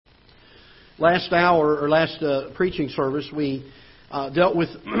Last hour, or last preaching service, we dealt with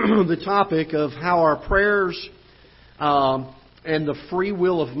the topic of how our prayers and the free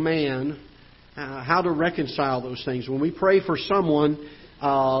will of man, how to reconcile those things. When we pray for someone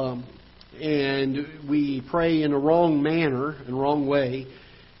and we pray in a wrong manner, in a wrong way,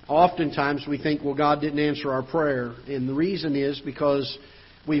 oftentimes we think, well, God didn't answer our prayer. And the reason is because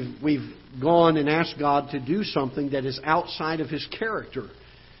we've gone and asked God to do something that is outside of His character.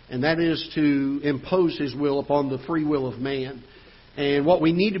 And that is to impose His will upon the free will of man. And what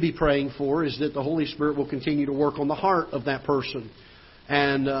we need to be praying for is that the Holy Spirit will continue to work on the heart of that person.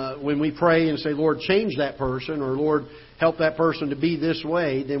 And when we pray and say, Lord, change that person, or Lord, help that person to be this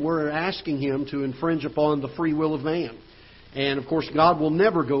way, then we're asking Him to infringe upon the free will of man. And, of course, God will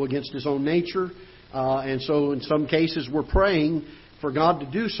never go against His own nature. And so in some cases we're praying for God to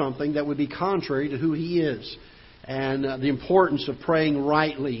do something that would be contrary to who He is. And the importance of praying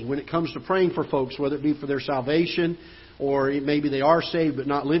rightly. When it comes to praying for folks, whether it be for their salvation or maybe they are saved but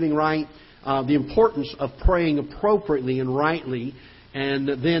not living right, the importance of praying appropriately and rightly, and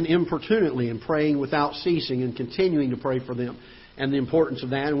then importunately, and praying without ceasing and continuing to pray for them, and the importance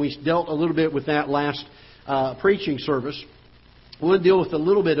of that. And we dealt a little bit with that last preaching service. I want to deal with a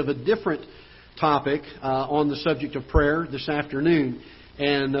little bit of a different topic on the subject of prayer this afternoon.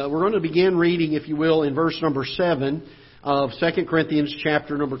 And we're going to begin reading, if you will, in verse number 7 of 2 Corinthians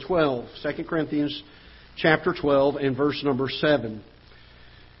chapter number 12. 2 Corinthians chapter 12 and verse number 7.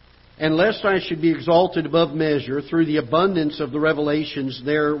 And lest I should be exalted above measure, through the abundance of the revelations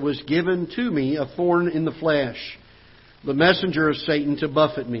there was given to me a thorn in the flesh, the messenger of Satan to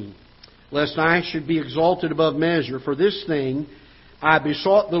buffet me. Lest I should be exalted above measure, for this thing I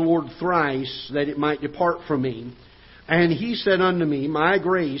besought the Lord thrice, that it might depart from me. And He said unto me, My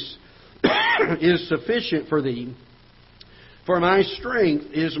grace is sufficient for thee, for my strength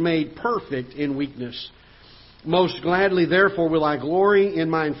is made perfect in weakness. Most gladly, therefore, will I glory in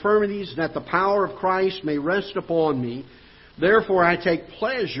my infirmities, that the power of Christ may rest upon me. Therefore I take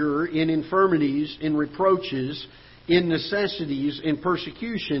pleasure in infirmities, in reproaches, in necessities, in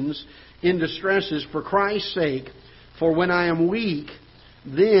persecutions, in distresses, for Christ's sake. For when I am weak,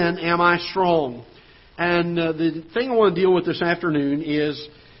 then am I strong. And the thing I want to deal with this afternoon is,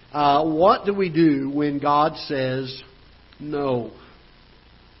 what do we do when God says no?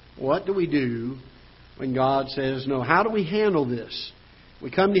 What do we do when God says no? How do we handle this? We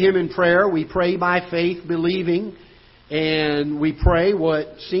come to Him in prayer. We pray by faith, believing. And we pray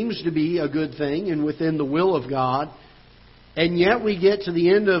what seems to be a good thing and within the will of God. And yet we get to the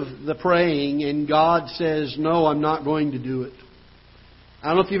end of the praying and God says, no, I'm not going to do it. I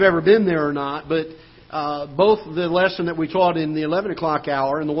don't know if you've ever been there or not, but both the lesson that we taught in the 11 o'clock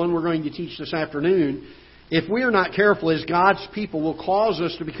hour and the one we're going to teach this afternoon, if we are not careful as God's people, will cause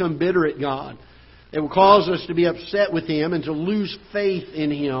us to become bitter at God. It will cause us to be upset with Him and to lose faith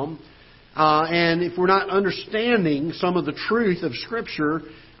in Him. And if we're not understanding some of the truth of Scripture,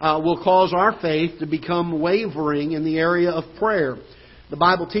 will cause our faith to become wavering in the area of prayer. The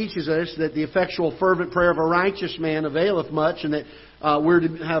Bible teaches us that the effectual fervent prayer of a righteous man availeth much, and that we're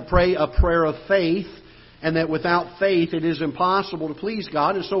to pray a prayer of faith, and that without faith it is impossible to please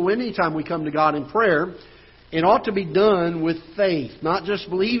God. And so anytime we come to God in prayer, it ought to be done with faith, not just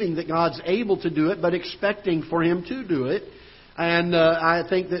believing that God's able to do it, but expecting for Him to do it. And I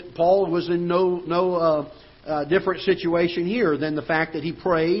think that Paul was in no different situation here than the fact that he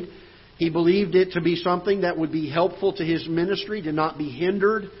prayed. He believed it to be something that would be helpful to his ministry, to not be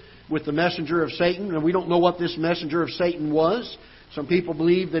hindered with the messenger of Satan. And we don't know what this messenger of Satan was. Some people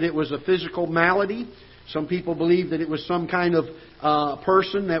believe that it was a physical malady. Some people believe that it was some kind of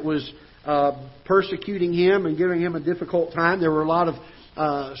person that was persecuting him and giving him a difficult time. There were a lot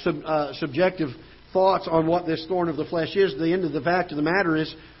of subjective thoughts on what this thorn of the flesh is. The end of the fact of the matter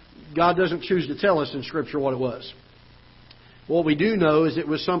is, God doesn't choose to tell us in Scripture what it was. What we do know is it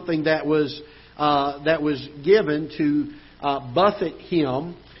was something that was given to buffet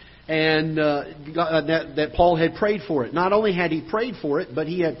him, and that Paul had prayed for it. Not only had he prayed for it, but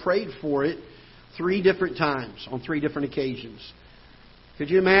he had prayed for it 3 different times on 3 different occasions. Could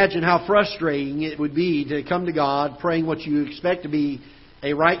you imagine how frustrating it would be to come to God praying what you expect to be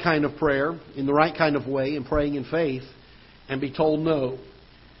a right kind of prayer, in the right kind of way, and praying in faith, and be told no?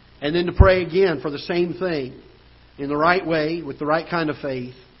 And then to pray again for the same thing, in the right way, with the right kind of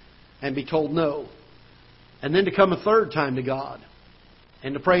faith, and be told no. And then to come a 3rd time to God,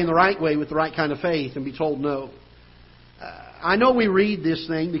 and to pray in the right way, with the right kind of faith, and be told no. I know we read this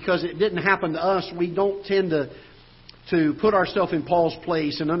thing because it didn't happen to us. We don't tend to put ourselves in Paul's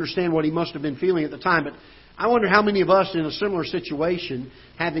place and understand what he must have been feeling at the time. But I wonder how many of us in a similar situation,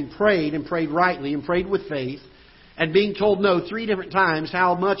 having prayed and prayed rightly and prayed with faith, and being told no 3 different times,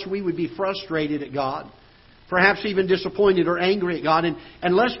 how much we would be frustrated at God. Perhaps even disappointed or angry at God.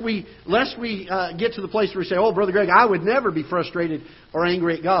 And lest we get to the place where we say, oh, Brother Greg, I would never be frustrated or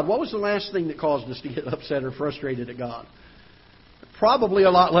angry at God. What was the last thing that caused us to get upset or frustrated at God? Probably a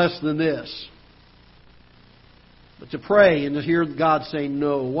lot less than this. But to pray and to hear God say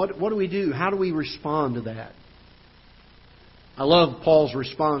no, what do we do? How do we respond to that? I love Paul's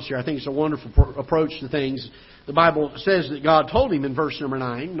response here. I think it's a wonderful approach to things. The Bible says that God told him in verse number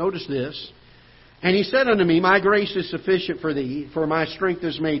 9, notice this, and He said unto me, my grace is sufficient for thee, for my strength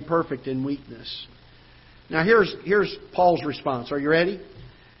is made perfect in weakness. Now here's Paul's response. Are you ready?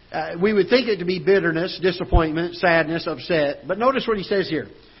 We would think it to be bitterness, disappointment, sadness, upset. But notice what he says here.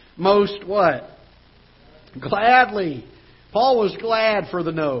 Most what? Gladly. Paul was glad for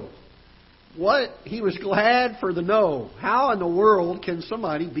the no. What? He was glad for the no. How in the world can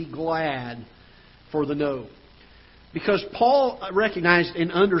somebody be glad for the no? Because Paul recognized and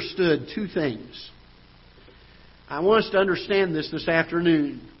understood 2 things. I want us to understand this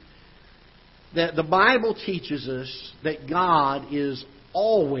afternoon. That the Bible teaches us that God is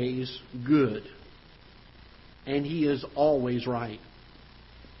always good. And He is always right.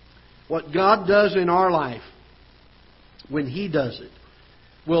 What God does in our life, when He does it,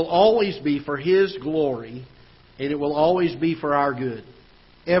 will always be for His glory, and it will always be for our good.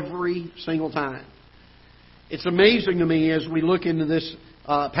 Every single time. It's amazing to me as we look into this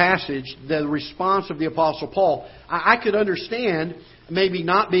passage, the response of the Apostle Paul. I could understand maybe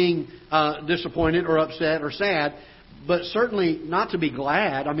not being disappointed or upset or sad, but certainly not to be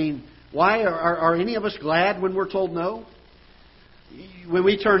glad. I mean, why are any of us glad when we're told no? When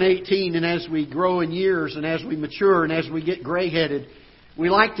we turn 18 and as we grow in years and as we mature and as we get gray-headed, we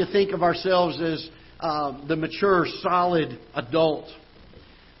like to think of ourselves as the mature, solid adult.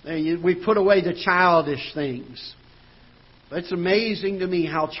 We put away the childish things. It's amazing to me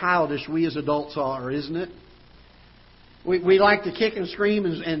how childish we as adults are, isn't it? We like to kick and scream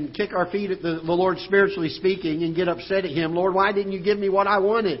and kick our feet at the Lord spiritually speaking and get upset at Him. Lord, why didn't you give me what I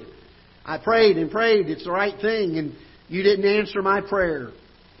wanted? I prayed and prayed. It's the right thing. And you didn't answer my prayer.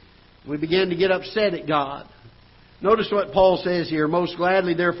 We begin to get upset at God. Notice what Paul says here. Most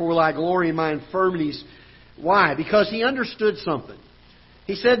gladly, therefore, will I glory in my infirmities. Why? Because he understood something.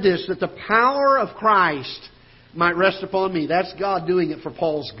 He said this, that the power of Christ might rest upon me. That's God doing it for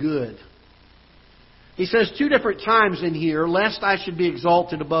Paul's good. He says 2 different times in here, lest I should be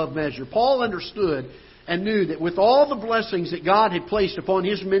exalted above measure. Paul understood and knew that with all the blessings that God had placed upon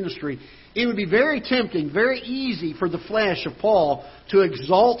his ministry, it would be very tempting, very easy for the flesh of Paul to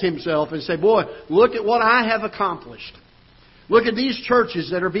exalt himself and say, boy, look at what I have accomplished. Look at these churches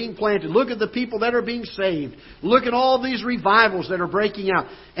that are being planted. Look at the people that are being saved. Look at all these revivals that are breaking out.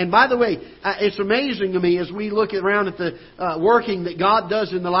 And by the way, it's amazing to me as we look around at the working that God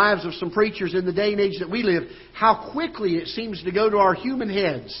does in the lives of some preachers in the day and age that we live, how quickly it seems to go to our human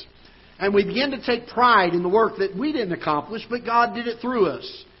heads. And we begin to take pride in the work that we didn't accomplish, but God did it through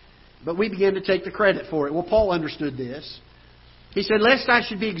us. But we begin to take the credit for it. Well, Paul understood this. He said, lest I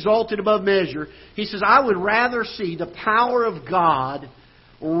should be exalted above measure, he says, I would rather see the power of God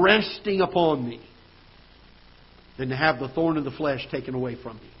resting upon me than to have the thorn of the flesh taken away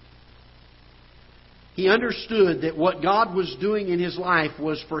from me. He understood that what God was doing in his life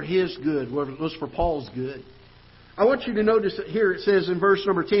was for his good, was for Paul's good. I want you to notice that here it says in verse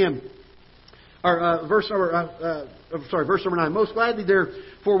number 10, or verse number 9. Most gladly,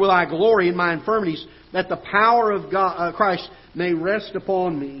 therefore, will I glory in my infirmities, that the power of God, Christ may rest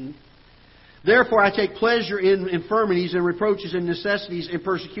upon me. Therefore, I take pleasure in infirmities and reproaches and necessities and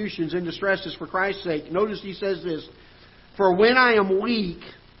persecutions and distresses for Christ's sake. Notice he says this, for when I am weak,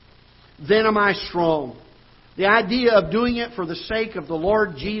 then am I strong. The idea of doing it for the sake of the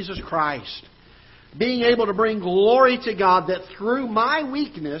Lord Jesus Christ. Being able to bring glory to God that through my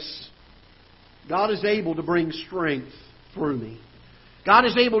weakness, God is able to bring strength through me. God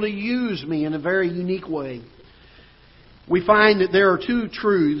is able to use me in a very unique way. We find that there are 2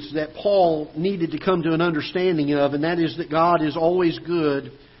 truths that Paul needed to come to an understanding of, and that is that God is always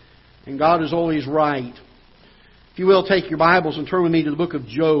good and God is always right. If you will, take your Bibles and turn with me to the book of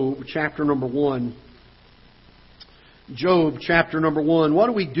Job, chapter number 1. Job, chapter number 1. What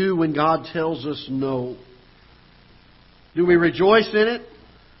do we do when God tells us no? Do we rejoice in it?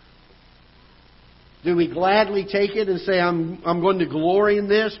 Do we gladly take it and say, I'm going to glory in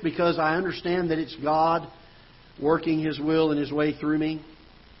this because I understand that it's God working His will and His way through me?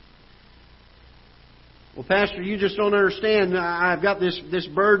 Well, Pastor, you just don't understand. I've got this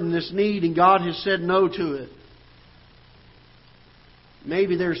burden, this need, and God has said no to it.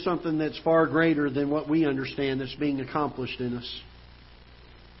 Maybe there's something that's far greater than what we understand that's being accomplished in us.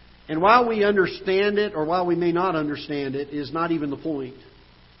 And while we understand it, or while we may not understand it, is not even the point.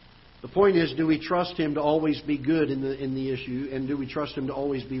 The point is, do we trust Him to always be good in the issue, and do we trust Him to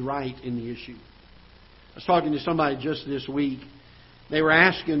always be right in the issue? I was talking to somebody just this week. They were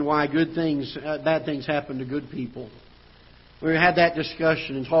asking why bad things happen to good people. We had that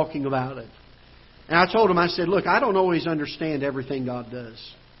discussion and talking about it. And I told them, I said, look, I don't always understand everything God does.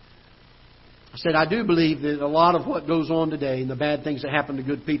 I said, I do believe that a lot of what goes on today and the bad things that happen to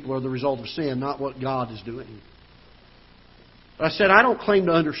good people are the result of sin, not what God is doing. But I said, I don't claim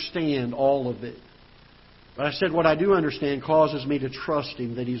to understand all of it. But I said, what I do understand causes me to trust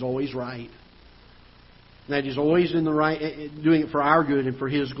Him that He's always right. That He's always in the right, doing it for our good and for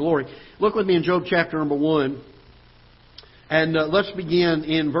His glory. Look with me in Job chapter number 1. And let's begin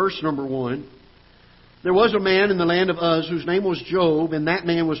in verse number 1. There was a man in the land of Uz whose name was Job, and that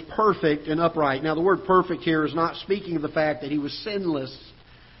man was perfect and upright. Now the word perfect here is not speaking of the fact that he was sinless,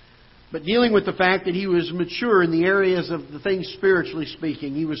 but dealing with the fact that he was mature in the areas of the things spiritually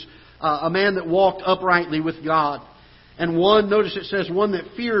speaking. He was a man that walked uprightly with God. And notice it says one that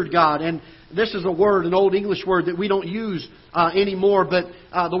feared God. And this is a word, an old English word that we don't use anymore, but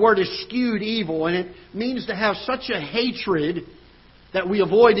the word is skewed evil. And it means to have such a hatred that we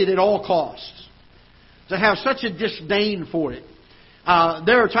avoid it at all costs. To have such a disdain for it.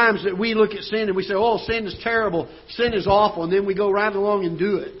 There are times that we look at sin and we say, oh, sin is terrible, sin is awful, and then we go right along and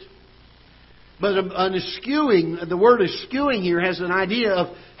do it. But the word eschewing here has an idea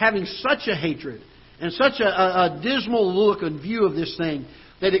of having such a hatred and such a dismal look and view of this thing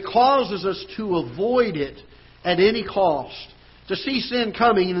that it causes us to avoid it at any cost. To see sin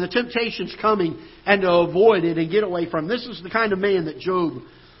coming and the temptations coming and to avoid it and get away from it. This is the kind of man that Job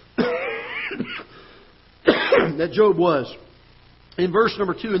was. In verse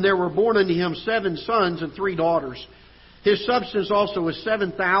number 2, and there were born unto him 7 sons and 3 daughters. His substance also was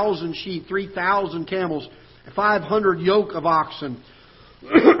 7,000 sheep, 3,000 camels, 500 yoke of oxen,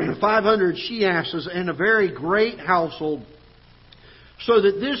 500 she-asses, and a very great household. So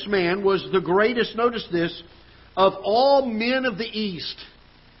that this man was the greatest, notice this, of all men of the East.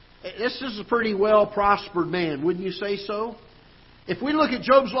 This is a pretty well prospered man, wouldn't you say so? If we look at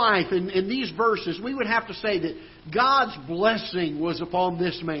Job's life in these verses, we would have to say that God's blessing was upon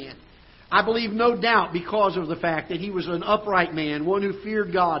this man. I believe no doubt because of the fact that he was an upright man, one who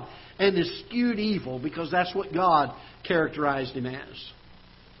feared God and eschewed evil, because that's what God characterized him as.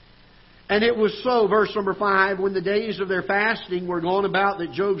 And it was so, verse number 5, when the days of their fasting were gone about,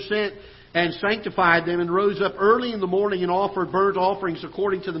 that Job sent and sanctified them and rose up early in the morning and offered burnt offerings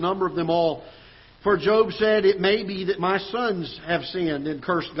according to the number of them all. For Job said, it may be that my sons have sinned and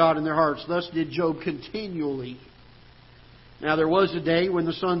cursed God in their hearts. Thus did Job continually. Now there was a day when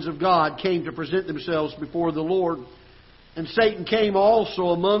the sons of God came to present themselves before the Lord. And Satan came also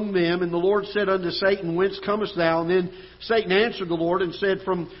among them. And the Lord said unto Satan, whence comest thou? And then Satan answered the Lord and said,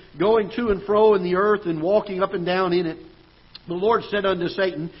 from going to and fro in the earth and walking up and down in it. The Lord said unto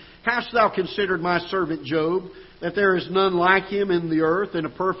Satan, hast thou considered my servant Job, that there is none like him in the earth, and a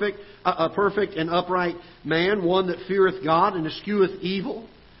perfect and upright man, one that feareth God and escheweth evil?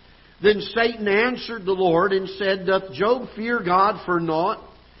 Then Satan answered the Lord and said, doth Job fear God for naught?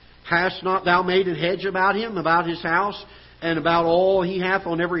 Hast not thou made a hedge about him, about his house, and about all he hath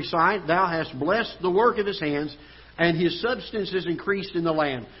on every side? Thou hast blessed the work of his hands, and his substance is increased in the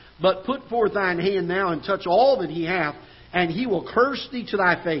land. But put forth thine hand now and touch all that he hath, and he will curse thee to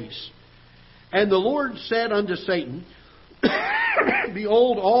thy face. And the Lord said unto Satan,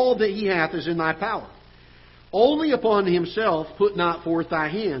 behold, all that he hath is in thy power. Only upon himself put not forth thy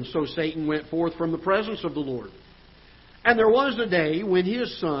hand. So Satan went forth from the presence of the Lord. And there was a day when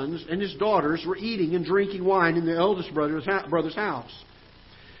his sons and his daughters were eating and drinking wine in the eldest brother's house.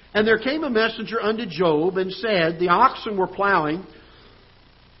 And there came a messenger unto Job and said, the oxen were plowing,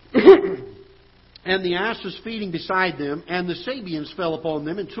 and the asses feeding beside them, and the Sabeans fell upon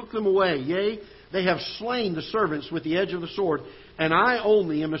them and took them away. Yea, they have slain the servants with the edge of the sword, and I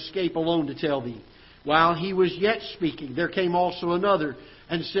only am escaped alone to tell thee. While he was yet speaking, there came also another,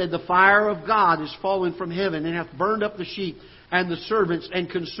 and said, the fire of God is fallen from heaven, and hath burned up the sheep and the servants, and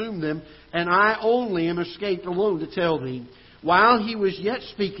consumed them, and I only am escaped alone to tell thee. While he was yet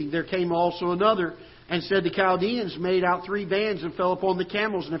speaking, there came also another, and said, the Chaldeans made out 3 bands, and fell upon the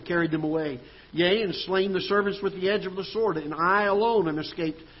camels, and have carried them away. Yea, and slain the servants with the edge of the sword, and I alone am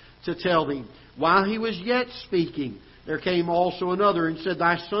escaped to tell thee. While he was yet speaking, there came also another and said,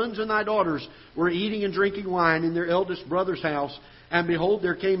 Thy sons and thy daughters were eating and drinking wine in their eldest brother's house. And behold,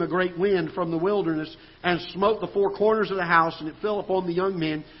 there came a great wind from the wilderness and smote the four corners of the house, and it fell upon the young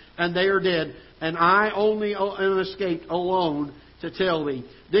men, and they are dead. And I only am escaped alone to tell thee.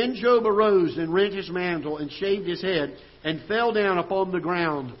 Then Job arose and rent his mantle and shaved his head and fell down upon the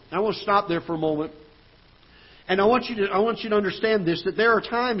ground. I want to stop there for a moment. And I want you to understand this, that there are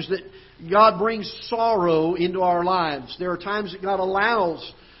times that God brings sorrow into our lives. There are times that God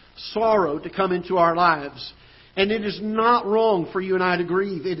allows sorrow to come into our lives. And it is not wrong for you and I to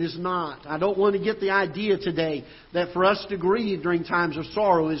grieve. It is not. I don't want to get the idea today that for us to grieve during times of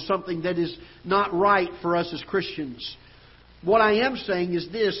sorrow is something that is not right for us as Christians. What I am saying is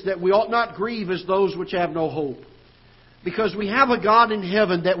this, that we ought not grieve as those which have no hope. Because we have a God in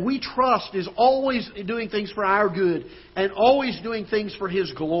heaven that we trust is always doing things for our good and always doing things for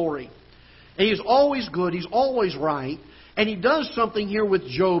His glory. And He's always good. He's always right. And He does something here with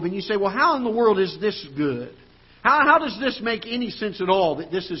Job. And you say, well, how in the world is this good? How does this make any sense at all that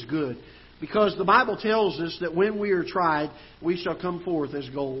this is good? Because the Bible tells us that when we are tried, we shall come forth as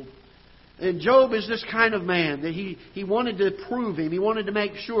gold. And Job is this kind of man that he wanted to prove him. He wanted to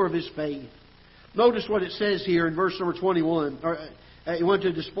make sure of his faith. Notice what it says here in verse number 21. He wanted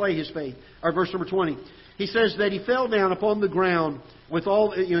to display his faith. Or verse number 20. He says that he fell down upon the ground with all...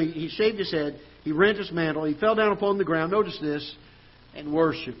 he shaved his head. He rent his mantle. He fell down upon the ground. Notice this. And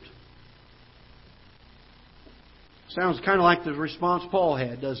worshipped. Sounds kind of like the response Paul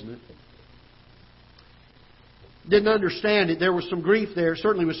had, doesn't it? Didn't understand it. There was some grief there.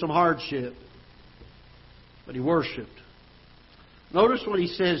 Certainly was some hardship. But he worshipped. Notice what he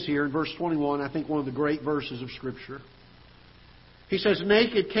says here in verse 21. I think one of the great verses of Scripture. He says,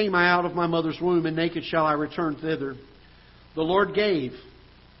 Naked came I out of my mother's womb, and naked shall I return thither. The Lord gave.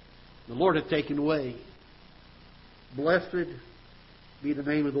 The Lord hath taken away. Blessed be the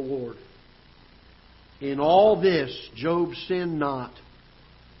name of the Lord. In all this, Job sinned not,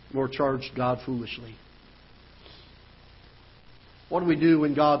 nor charged God foolishly. What do we do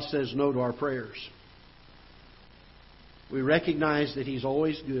when God says no to our prayers? We recognize that He's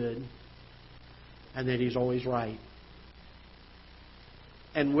always good and that He's always right.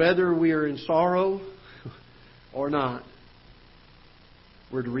 And whether we are in sorrow or not,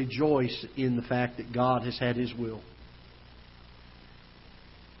 we're to rejoice in the fact that God has had His will.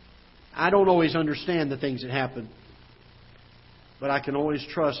 I don't always understand the things that happen, but I can always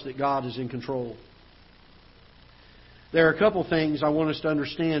trust that God is in control. There are a couple things I want us to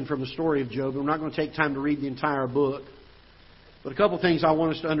understand from the story of Job. I'm not going to take time to read the entire book, but a couple things I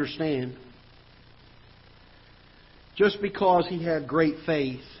want us to understand. Just because he had great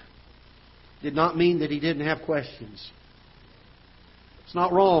faith did not mean that he didn't have questions. It's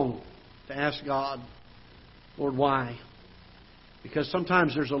not wrong to ask God, Lord, why? Because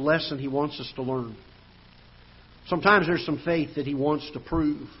sometimes there's a lesson He wants us to learn. Sometimes there's some faith that He wants to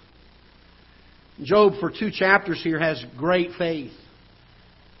prove. Job, for 2 chapters here, has great faith.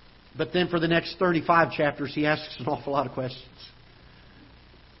 But then for the next 35 chapters, he asks an awful lot of questions.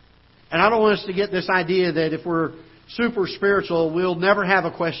 And I don't want us to get this idea that if we're super spiritual, we'll never have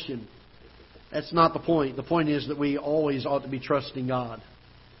a question. That's not the point. The point is that we always ought to be trusting God.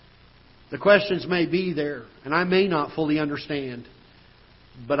 The questions may be there, and I may not fully understand,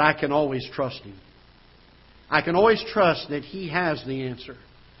 but I can always trust Him. I can always trust that He has the answer.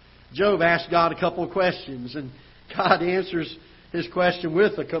 Job asked God a couple of questions, and God answers his question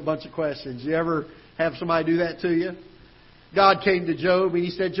with a bunch of questions. You ever have somebody do that to you? God came to Job, and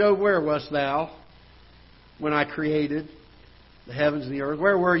He said, Job, where wast thou when I created the heavens and the earth?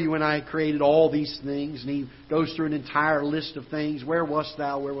 Where were you when I created all these things? And He goes through an entire list of things. Where wast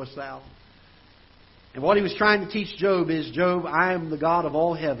thou? Where wast thou? And what He was trying to teach Job is, Job, I am the God of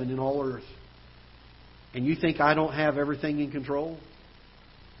all heaven and all earth. And you think I don't have everything in control?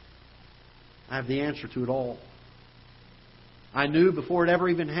 I have the answer to it all. I knew before it ever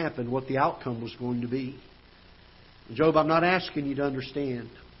even happened what the outcome was going to be. Job, I'm not asking you to understand,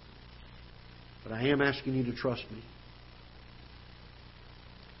 but I am asking you to trust me.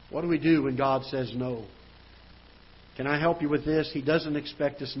 What do we do when God says no? Can I help you with this? He doesn't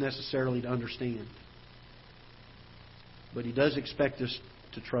expect us necessarily to understand. But He does expect us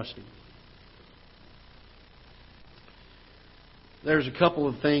to trust Him. There's a couple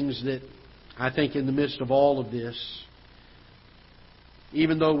of things that I think in the midst of all of this,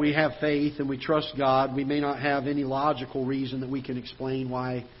 even though we have faith and we trust God, we may not have any logical reason that we can explain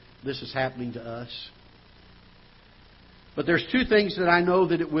why this is happening to us. But there's 2 things that I know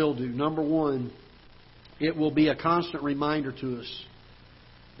that it will do. Number one, it will be a constant reminder to us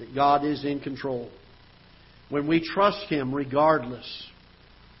that God is in control. when we trust Him regardless.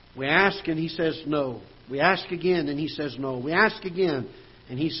 We ask and He says no. We ask again and He says no. We ask again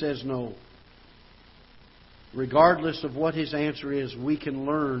and He says no. Regardless of what His answer is, we can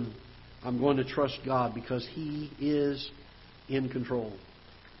learn, I'm going to trust God because He is in control.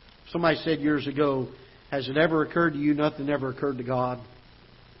 Somebody said years ago, has it ever occurred to you nothing ever occurred to God?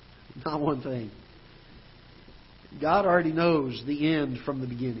 Not one thing. God already knows the end from the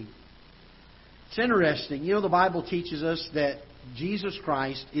beginning. It's interesting. You know, the Bible teaches us that Jesus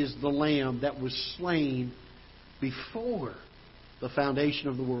Christ is the Lamb that was slain before the foundation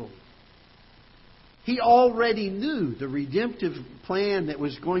of the world. He already knew the redemptive plan that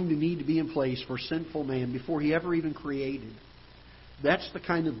was going to need to be in place for sinful man before He ever even created. That's the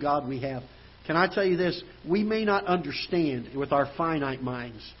kind of God we have. Can I tell you this? We may not understand with our finite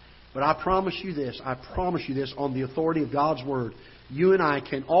minds, but I promise you this, on the authority of God's Word, you and I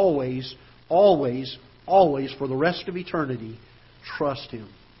can always, for the rest of eternity, trust Him.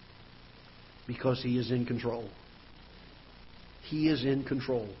 Because He is in control. He is in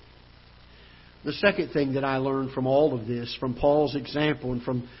control. The second thing that I learned from all of this, from Paul's example and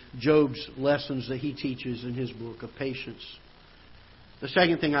from Job's lessons that he teaches in his book of patience, the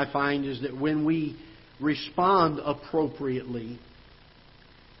second thing I find is that when we respond appropriately,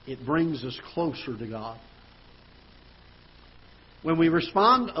 it brings us closer to God. When we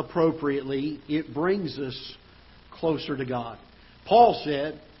respond appropriately, it brings us closer to God. Paul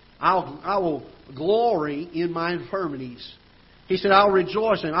said, I will glory in my infirmities. He said, I'll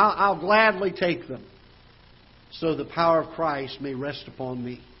rejoice and I'll gladly take them, so the power of Christ may rest upon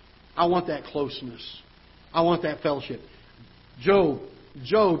me. I want that closeness. I want that fellowship. Job,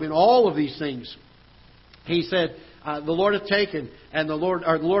 in all of these things, he said, the Lord hath taken, and the Lord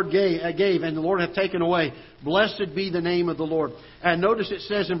gave, and the Lord hath taken away. Blessed be the name of the Lord. And notice it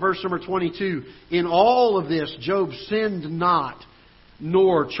says in verse number 22, in all of this, Job sinned not,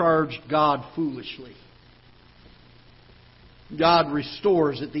 nor charged God foolishly. God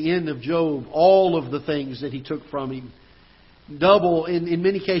restores at the end of Job all of the things that He took from him. Double, in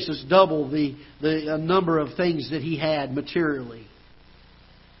many cases, double the number of things that he had materially.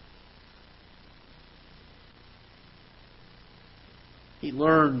 He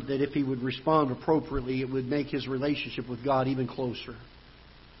learned that if he would respond appropriately, it would make his relationship with God even closer.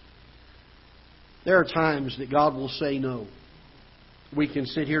 There are times that God will say no. We can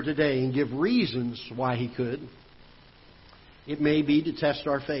sit here today and give reasons why He could. It may be to test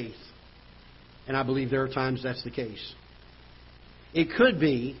our faith. And I believe there are times that's the case. It could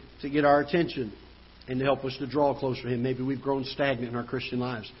be to get our attention and to help us to draw closer to Him. Maybe we've grown stagnant in our Christian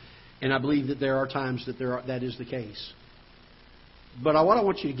lives. And I believe that there are times that that is the case. But what I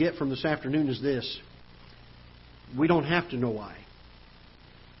want you to get from this afternoon is this. We don't have to know why.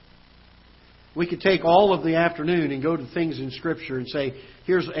 We could take all of the afternoon and go to things in Scripture and say,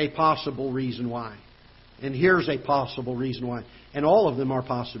 here's a possible reason why. And here's a possible reason why. And all of them are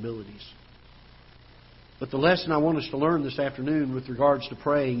possibilities. But the lesson I want us to learn this afternoon with regards to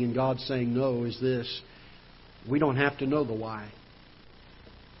praying and God saying no is this. We don't have to know the why.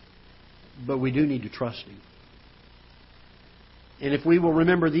 But we do need to trust Him. And if we will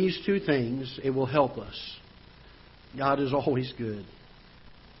remember these two things, it will help us. God is always good.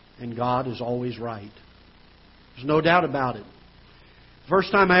 And God is always right. There's no doubt about it.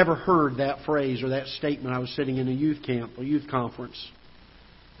 First time I ever heard that phrase or that statement, I was sitting in a youth camp, a youth conference.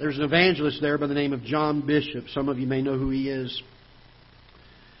 There's an evangelist there by the name of John Bishop. Some of you may know who he is.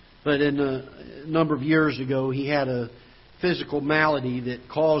 But a number of years ago, he had a physical malady that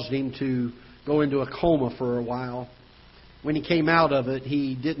caused him to go into a coma for a while. When he came out of it,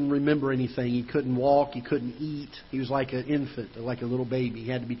 he didn't remember anything. He couldn't walk. He couldn't eat. He was like an infant, like a little baby. He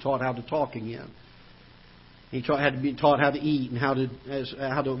had to be taught how to talk again. He had to be taught how to eat and how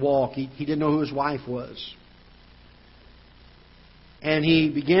to walk. He didn't know who his wife was. And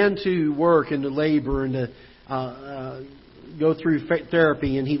he began to work and to labor and to go through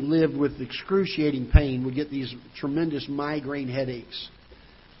therapy. And he lived with excruciating pain. Would get these tremendous migraine headaches.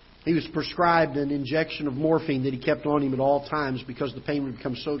 He was prescribed an injection of morphine that he kept on him at all times because the pain would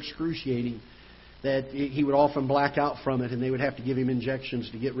become so excruciating that he would often black out from it, and they would have to give him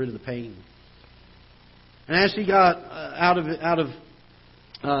injections to get rid of the pain. And as he got out of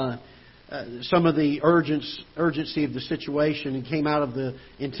some of the urgency of the situation and came out of the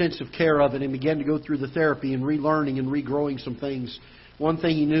intensive care of it and began to go through the therapy and relearning and regrowing some things, one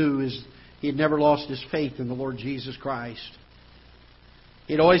thing he knew is he had never lost his faith in the Lord Jesus Christ.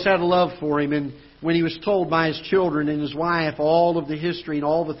 He'd always had a love for Him, and when he was told by his children and his wife all of the history and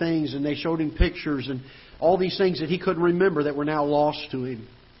all the things, and they showed him pictures and all these things that he couldn't remember that were now lost to him,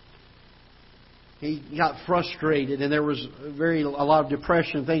 he got frustrated, and there was a lot of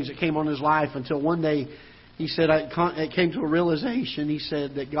depression, things that came on his life until one day he said it came to a realization. He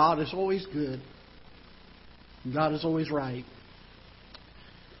said that God is always good. God is always right.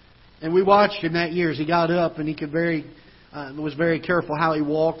 And we watched him that year as he got up, and he was very careful how he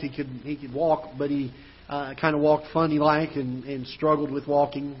walked. He could walk, but he kind of walked funny like and struggled with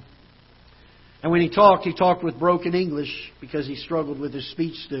walking. And when he talked with broken English because he struggled with his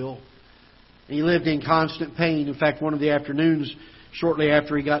speech still. And he lived in constant pain. In fact, one of the afternoons, shortly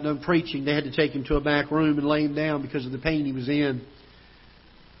after he got done preaching, they had to take him to a back room and lay him down because of the pain he was in.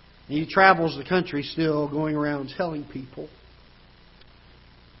 And he travels the country still, going around telling people,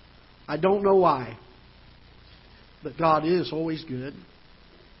 I don't know why, but God is always good,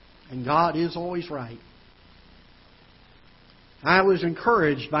 and God is always right. I was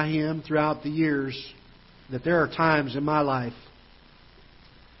encouraged by him throughout the years that there are times in my life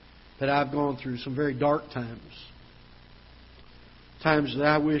that I've gone through some very dark times. Times that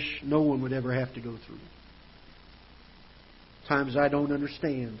I wish no one would ever have to go through. Times I don't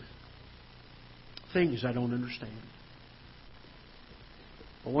understand. Things I don't understand.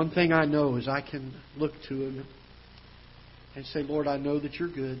 But one thing I know is I can look to Him and say, Lord, I know that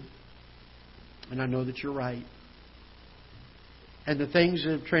You're good. And I know that You're right. And the things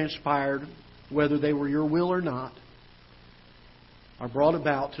that have transpired, whether they were Your will or not, are brought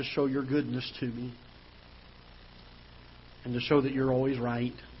about to show Your goodness to me. And to show that You're always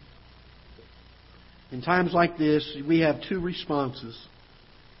right. In times like this, we have two responses.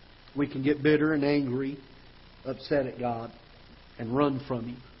 We can get bitter and angry, upset at God, and run from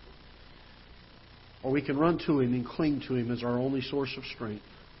Him. Or we can run to Him and cling to Him as our only source of strength.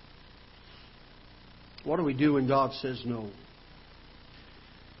 What do we do when God says no?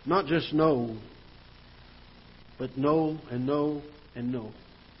 Not just no, but no and no and no.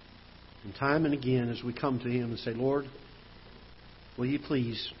 And time and again as we come to Him and say, Lord, will You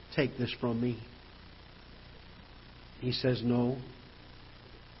please take this from me? He says, no.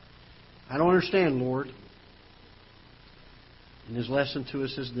 I don't understand, Lord. And His lesson to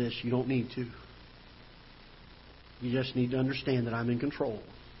us is this: you don't need to. You just need to understand that I'm in control.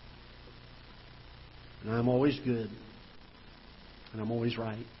 And I'm always good. And I'm always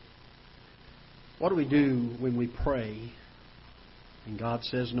right. What do we do when we pray and God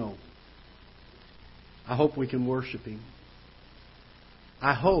says no? I hope we can worship Him.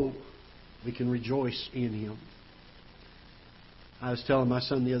 I hope we can rejoice in Him. I was telling my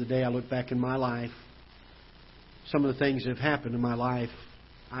son the other day, I look back in my life, some of the things that have happened in my life,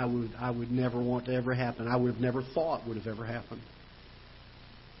 I would never want to ever happen. I would have never thought would have ever happened.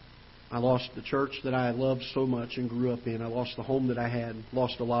 I lost the church that I loved so much and grew up in. I lost the home that I had.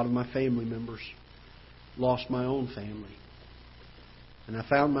 Lost a lot of my family members. Lost my own family. And I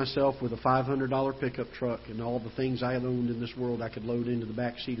found myself with a $500 pickup truck and all the things I had owned in this world I could load into the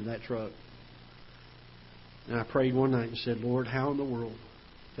back seat of that truck. And I prayed one night and said, Lord, how in the world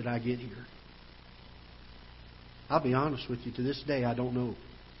did I get here? I'll be honest with you, to this day, I don't know.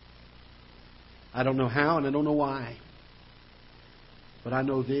 I don't know how and I don't know why. But I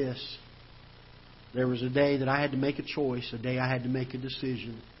know this. There was a day that I had to make a choice, a day I had to make a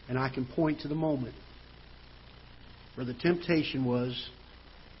decision. And I can point to the moment where the temptation was,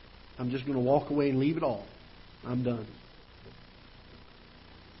 I'm just going to walk away and leave it all. I'm done.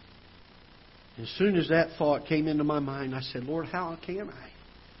 As soon as that thought came into my mind, I said, Lord, how can I?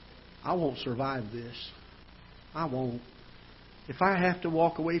 I won't survive this. I won't. If I have to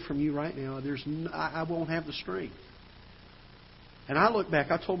walk away from You right now, I won't have the strength. And I look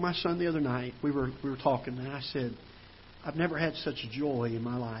back, I told my son the other night, we were talking, and I said, I've never had such joy in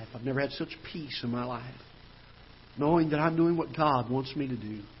my life. I've never had such peace in my life. Knowing that I'm doing what God wants me to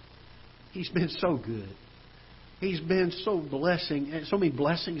do. He's been so good. He's been so many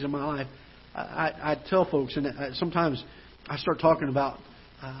blessings in my life. I tell folks, and sometimes I start talking about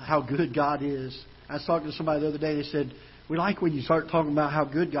how good God is. I was talking to somebody the other day, they said, we like when you start talking about how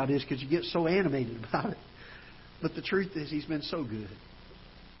good God is because you get so animated about it. But the truth is, He's been so good.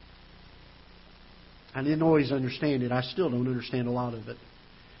 I didn't always understand it. I still don't understand a lot of it.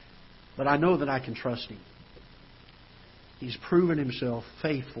 But I know that I can trust Him. He's proven Himself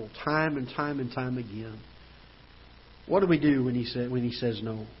faithful time and time and time again. What do we do when He says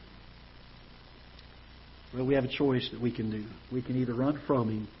no? Well, we have a choice that we can do. We can either run from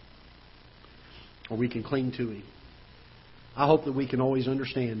Him or we can cling to Him. I hope that we can always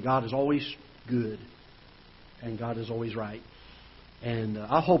understand God is always good and God is always right. And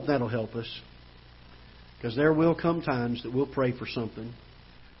I hope that'll help us. Because there will come times that we'll pray for something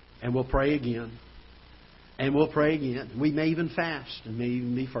and we'll pray again and we'll pray again. We may even fast and may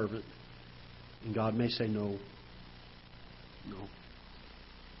even be fervent. And God may say no. No.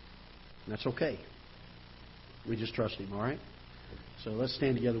 And that's okay. We just trust Him, all right? So let's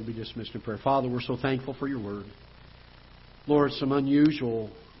stand together. We'll be dismissed in prayer. Father, we're so thankful for Your Word. Lord, some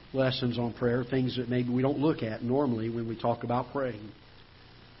unusual lessons on prayer, things that maybe we don't look at normally when we talk about praying.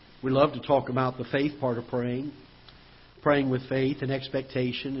 We love to talk about the faith part of praying, praying with faith and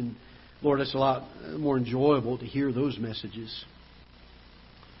expectation. And Lord, it's a lot more enjoyable to hear those messages.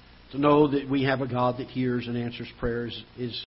 To know that we have a God that hears and answers prayers is